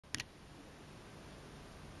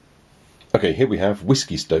Okay, here we have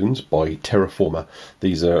Whisky Stones by Teroforma.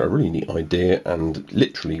 These are a really neat idea, and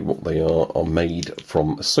literally what they are made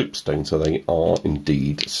from soapstone, so they are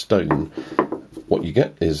indeed stone. What you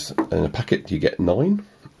get is, in a packet you get 9.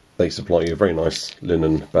 They supply you a very nice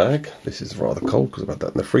linen bag. This is rather cold because I've had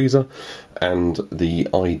that in the freezer. And the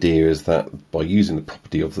idea is that by using the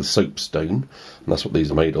property of the soapstone, and that's what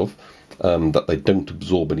these are made of, that they don't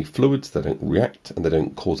absorb any fluids, they don't react, and they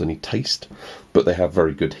don't cause any taste. But they have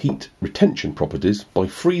very good heat retention properties by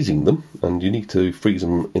freezing them, and you need to freeze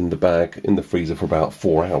them in the bag, in the freezer, for about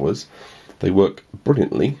 4 hours. They work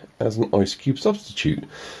brilliantly as an ice cube substitute.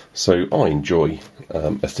 So I enjoy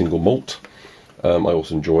a single malt. I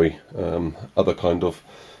also enjoy other kind of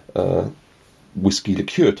whiskey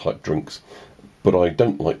liqueur type drinks, but I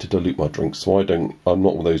don't like to dilute my drinks, so I'm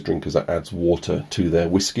not one of those drinkers that adds water to their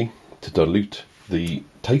whiskey to dilute the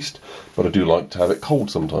taste, but I do like to have it cold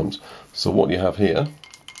sometimes. So what you have here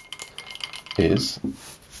is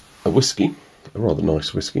a whiskey, a rather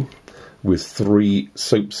nice whiskey, with 3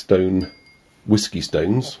 soapstone whiskey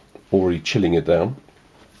stones, already chilling it down.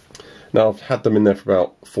 Now I've had them in there for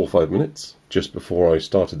about 4 or 5 minutes just before I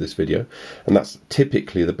started this video, and that's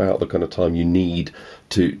typically about the kind of time you need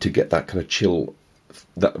to get that kind of chill,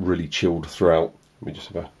 that really chilled throughout. Let me just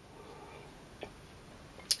have a...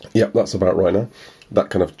 Yep, that's about right now. That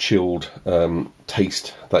kind of chilled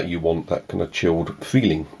taste that you want, that kind of chilled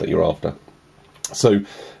feeling that you're after. So,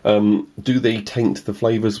 do they taint the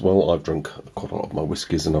flavours? Well, I've drunk quite a lot of my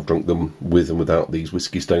whiskies, and I've drunk them with and without these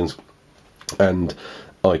Whisky Stones, and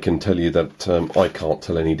I can tell you that I can't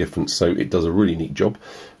tell any difference, so it does a really neat job.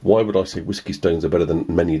 Why would I say Whisky Stones are better than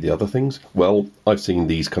many of the other things? Well, I've seen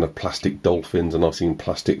these kind of plastic dolphins, and I've seen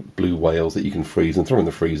plastic blue whales that you can freeze and throw in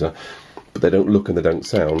the freezer, but they don't look and they don't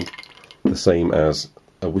sound the same as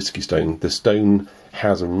a Whisky Stone. The stone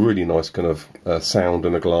has a really nice kind of sound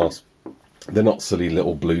in a glass. They're not silly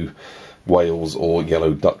little blue whales or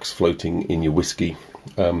yellow ducks floating in your whiskey.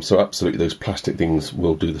 So absolutely those plastic things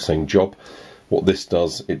will do the same job. What this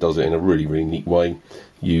does, it does it in a really, really neat way.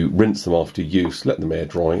 You rinse them after use, let them air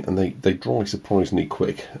dry, and they dry surprisingly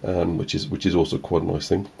quick, which is also quite a nice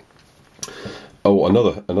thing. Oh,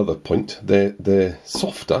 another point, they're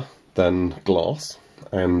softer than glass,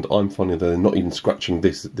 and I'm finding that they're not even scratching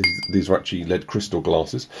this. These are actually lead crystal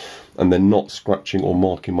glasses, and they're not scratching or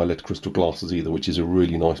marking my lead crystal glasses either, which is a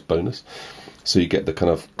really nice bonus. So you get the kind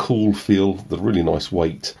of cool feel, the really nice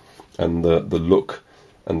weight, and the look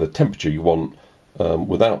and the temperature you want,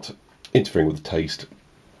 without interfering with the taste.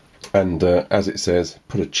 And as it says,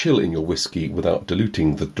 put a chill in your whiskey without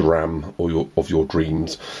diluting the dram of your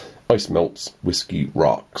dreams. Ice melts, whiskey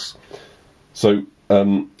rocks. So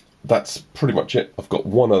that's pretty much it. I've got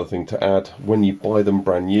one other thing to add. When you buy them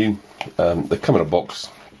brand new, they come in a box.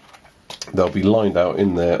 They'll be lined out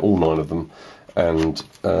in there, all 9 of them, and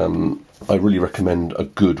I really recommend a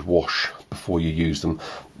good wash before you use them.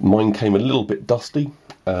 Mine came a little bit dusty.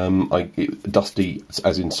 Dusty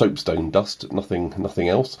as in soapstone dust, nothing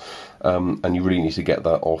else, and you really need to get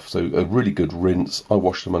that off. So a really good rinse. I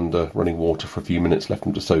washed them under running water for a few minutes, left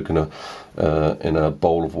them to soak in a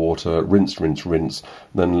bowl of water, rinse,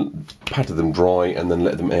 then patted them dry, and then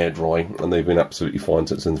let them air dry, and they've been absolutely fine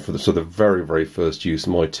since then. So the very, very first use,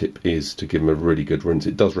 my tip is to give them a really good rinse.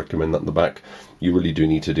 It does recommend that in the back. You really do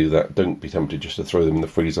need to do that. Don't be tempted just to throw them in the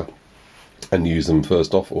freezer and use them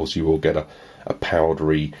first off, or else you will get a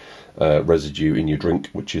powdery residue in your drink,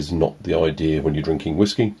 which is not the idea when you're drinking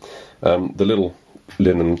whiskey. The little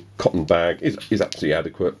linen cotton bag is absolutely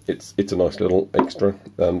adequate. It's a nice little extra.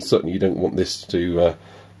 Certainly you don't want this to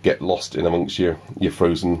get lost in amongst your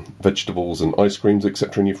frozen vegetables and ice creams,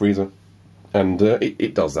 etc. in your freezer, and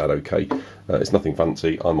it does that okay. It's nothing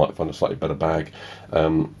fancy. I might find a slightly better bag.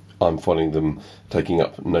 I'm finding them taking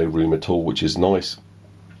up no room at all, which is nice.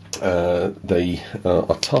 They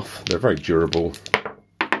are tough, they're very durable.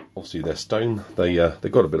 Obviously they're stone,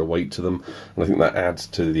 they've got a bit of weight to them, and I think that adds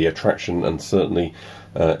to the attraction. And certainly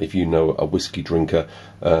if you know a whiskey drinker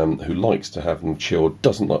who likes to have them chilled,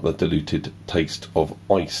 doesn't like the diluted taste of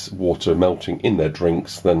ice water melting in their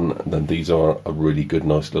drinks, then these are a really good,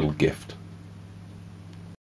 nice little gift.